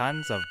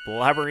 tons of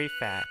blubbery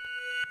fat,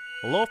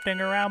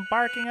 loafing around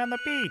barking on the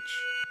beach,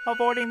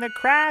 avoiding the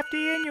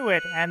crafty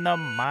Inuit and the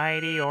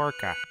mighty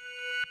orca.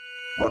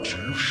 Rex,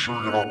 are you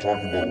sure you're not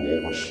talking about a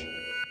walrus?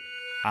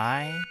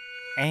 I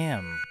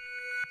am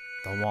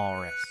the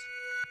walrus.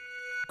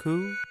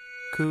 Coo,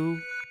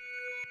 coo,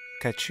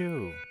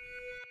 Tkaczuk.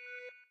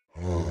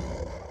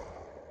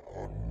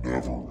 I'm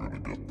never gonna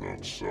get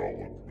that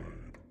salad made.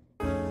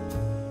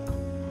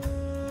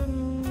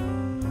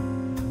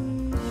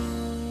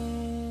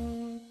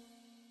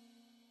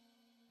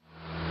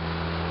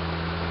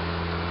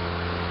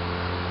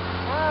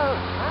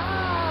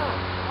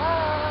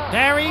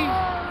 Terry,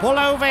 pull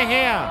over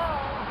here.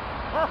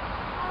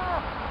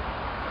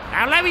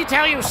 Now let me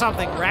tell you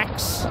something,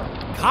 Rex.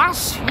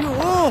 Cuss you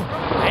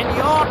and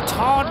your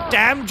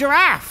damn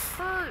giraffe.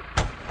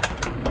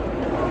 Get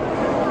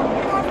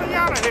me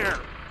out of here.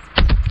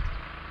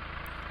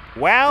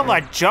 Well,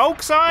 the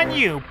joke's on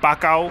you,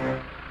 bucko.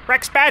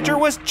 Rex Badger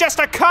was just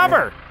a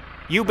cover.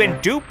 You've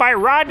been duped by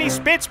Rodney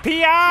Spitz,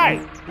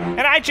 P.I.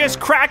 And I just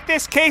cracked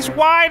this case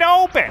wide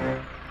open.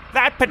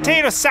 That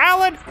potato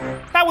salad?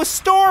 That was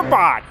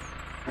store-bought.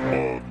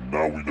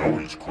 Now we know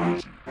he's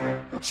crazy.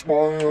 It's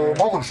my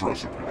mother's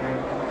recipe.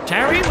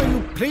 Terry, will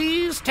you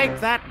please take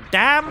that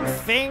damn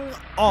thing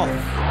off?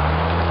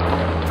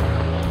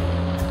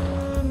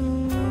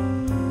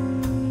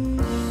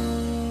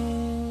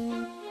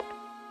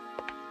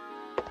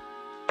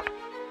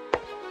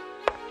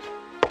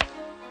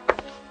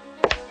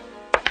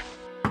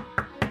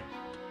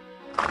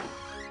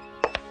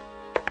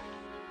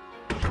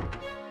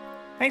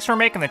 Thanks for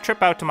making the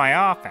trip out to my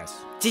office.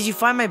 Did you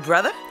find my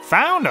brother?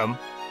 Found him?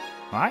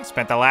 Well, I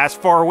spent the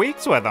last 4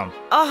 weeks with him.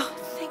 Oh,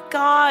 thank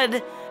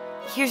God.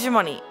 Here's your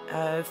money.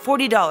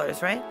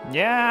 $40, right?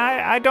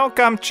 Yeah, I don't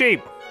come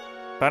cheap.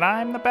 But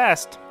I'm the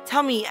best.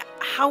 Tell me,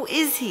 how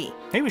is he?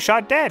 He was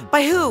shot dead.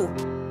 By who?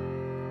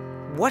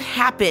 What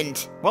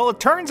happened? Well, it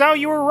turns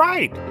out you were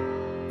right.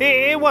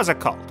 It was a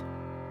cult.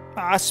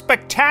 A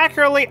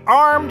spectacularly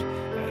armed,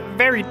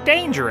 very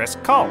dangerous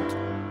cult.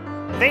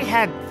 They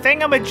had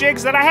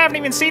thingamajigs that I haven't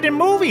even seen in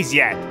movies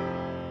yet.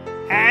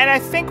 And I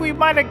think we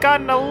might have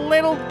gotten a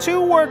little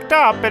too worked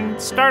up and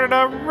started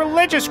a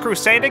religious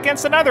crusade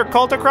against another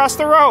cult across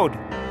the road.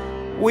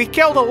 We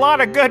killed a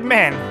lot of good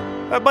men,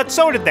 but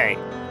so did they.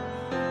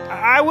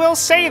 I will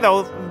say,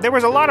 though, there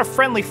was a lot of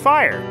friendly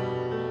fire.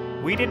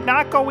 We did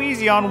not go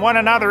easy on one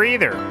another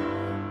either.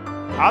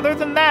 Other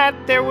than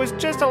that, there was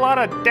just a lot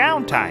of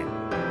downtime.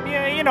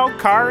 You know,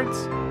 cards,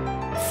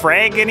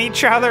 fragging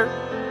each other,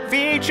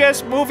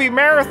 VHS movie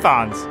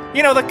marathons.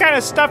 You know, the kind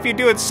of stuff you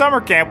do at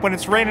summer camp when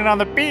it's raining on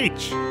the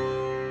beach.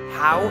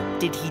 How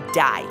did he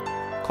die?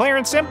 Clear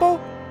and simple,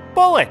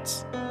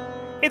 bullets.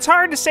 It's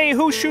hard to say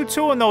who shoots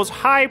who in those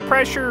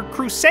high-pressure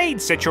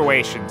crusade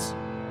situations.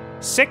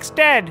 6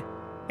 dead,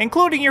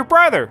 including your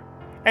brother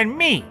and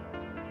me.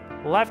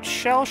 Left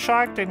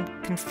shell-shocked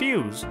and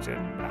confused.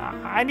 And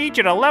I need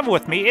you to level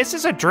with me. Is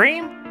this a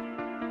dream?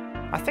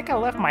 I think I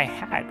left my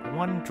hat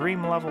 1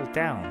 dream level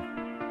down.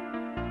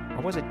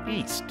 Or was it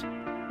east?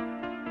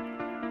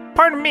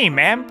 Pardon me,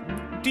 ma'am.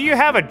 Do you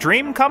have a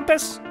dream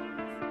compass?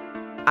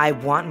 I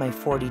want my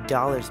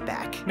 $40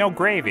 back. No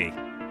gravy.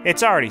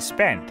 It's already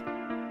spent.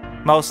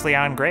 Mostly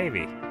on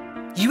gravy.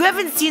 You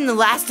haven't seen the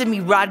last of me,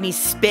 Rodney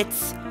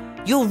Spitz.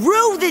 You'll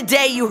rue the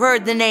day you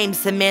heard the name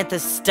Samantha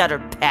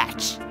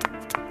Stutterpatch.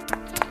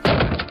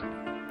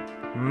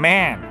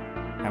 Man,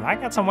 have I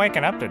got some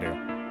waking up to do.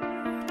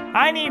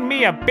 I need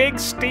me a big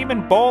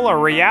steaming bowl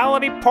of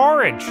reality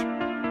porridge.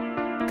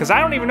 Cause I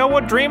don't even know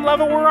what dream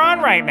level we're on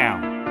right now.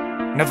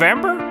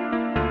 November?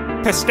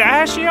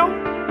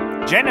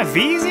 Pistachio?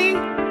 Genovese?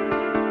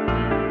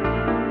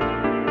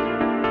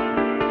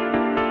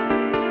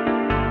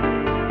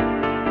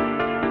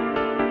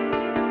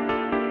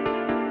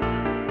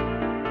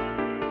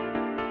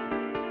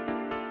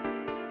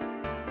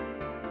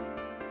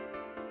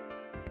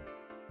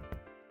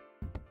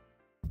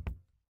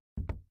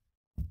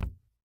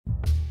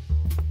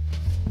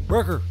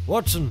 Ricker,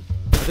 Watson,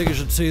 I think you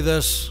should see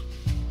this.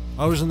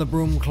 I was in the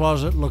broom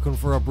closet looking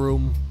for a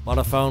broom, but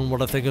I found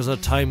what I think is a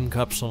time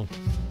capsule.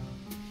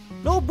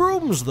 No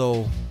brooms,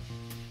 though.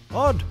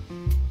 Odd.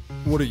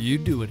 What are you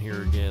doing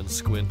here again,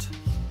 Squint?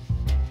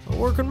 I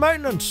work in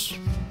maintenance.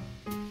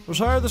 Was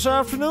hired this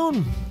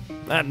afternoon.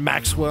 That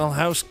Maxwell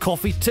House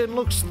coffee tin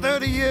looks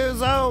 30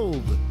 years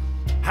old.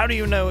 How do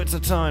you know it's a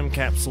time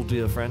capsule,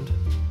 dear friend?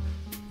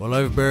 Well,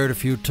 I've buried a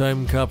few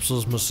time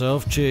capsules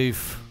myself,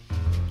 Chief.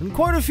 And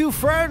quite a few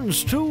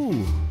friends,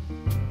 too.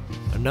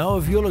 And now,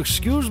 if you'll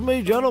excuse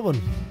me,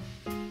 gentlemen,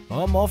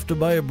 I'm off to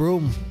buy a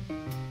broom.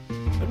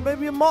 And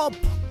maybe a mop.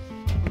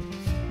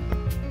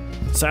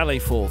 Sally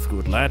forth,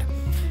 good lad.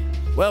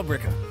 Well,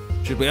 Ricker,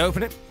 should we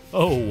open it?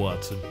 Oh,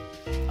 Watson.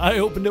 I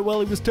opened it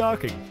while he was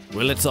talking.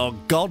 Well, it's our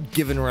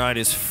God-given right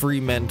as free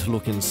men to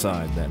look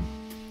inside, then.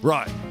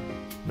 Right.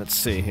 Let's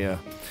see here.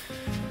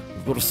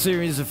 We've got a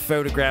series of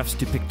photographs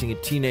depicting a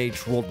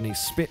teenage Rodney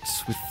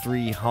Spitz with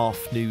 3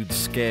 half-nude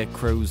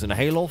scarecrows in a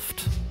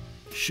hayloft.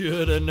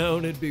 Should have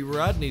known it'd be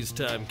Rodney's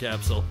time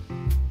capsule.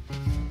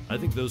 I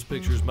think those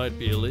pictures might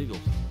be illegal.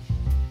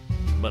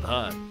 But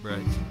hi,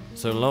 right?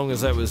 So long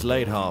as that was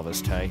late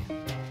harvest, hey?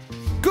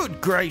 Good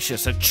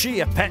gracious, a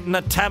chia pet and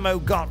a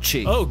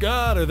Tamagotchi! Oh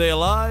God, are they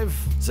alive?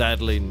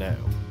 Sadly, no.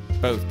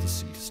 Both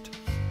deceased.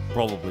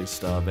 Probably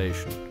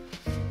starvation.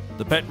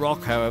 The pet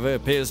rock, however,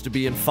 appears to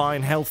be in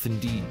fine health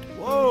indeed.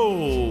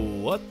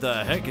 Whoa, what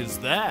the heck is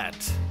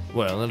that?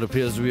 Well, it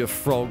appears to be a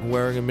frog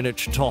wearing a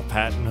miniature top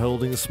hat and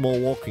holding a small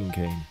walking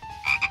cane.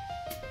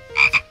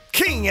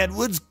 King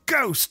Edward's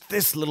ghost!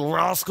 This little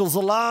rascal's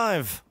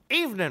alive!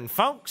 Evening,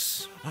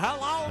 folks!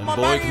 Hello, And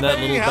boy, can that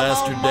little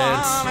bastard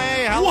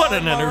dance. What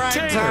an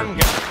entertainer!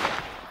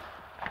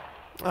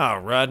 Oh,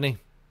 Rodney,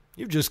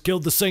 you've just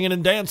killed the singing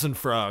and dancing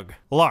frog.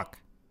 Look,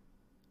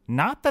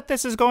 not that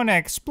this is going to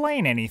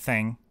explain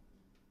anything,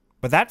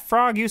 but that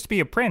frog used to be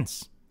a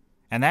prince,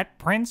 and that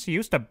prince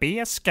used to be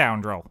a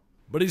scoundrel.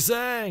 But he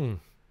sang.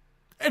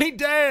 And he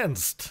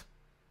danced.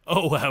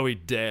 Oh, how he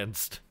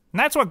danced. And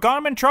that's what got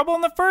him in trouble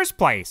in the first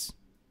place.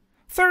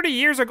 30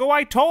 years ago,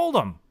 I told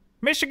him,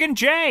 Michigan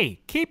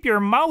J, keep your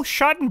mouth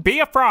shut and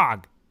be a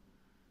frog.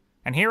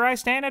 And here I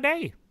stand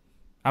today,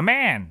 a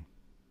man,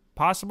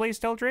 possibly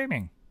still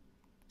dreaming,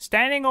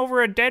 standing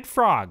over a dead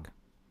frog.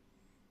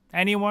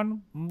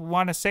 Anyone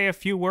want to say a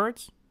few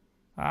words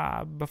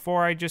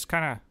before I just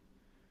kind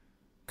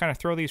of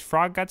throw these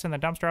frog guts in the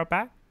dumpster out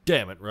back?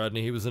 Damn it,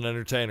 Rodney, he was an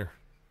entertainer.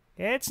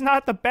 It's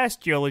not the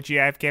best eulogy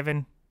I've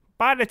given,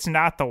 but it's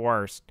not the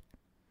worst.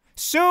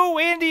 Sioux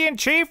Indian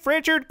Chief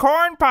Richard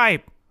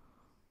Cornpipe!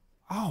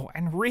 Oh,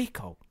 and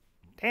Rico.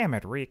 Damn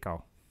it,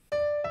 Rico.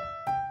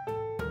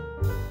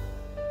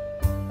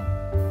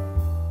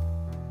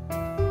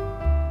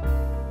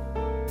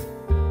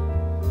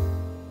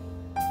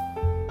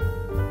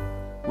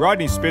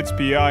 Rodney Spitz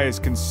PI is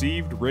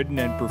conceived, written,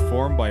 and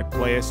performed by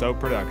Play Us Out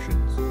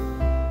Productions.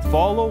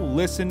 Follow,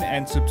 listen,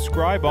 and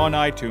subscribe on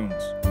iTunes,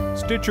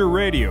 Stitcher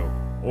Radio,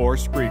 or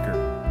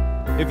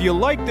Spreaker. If you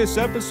like this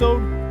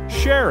episode,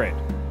 share it.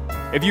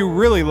 If you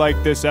really like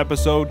this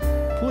episode,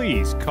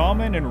 please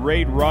comment and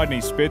rate Rodney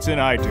Spitz in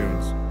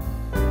iTunes.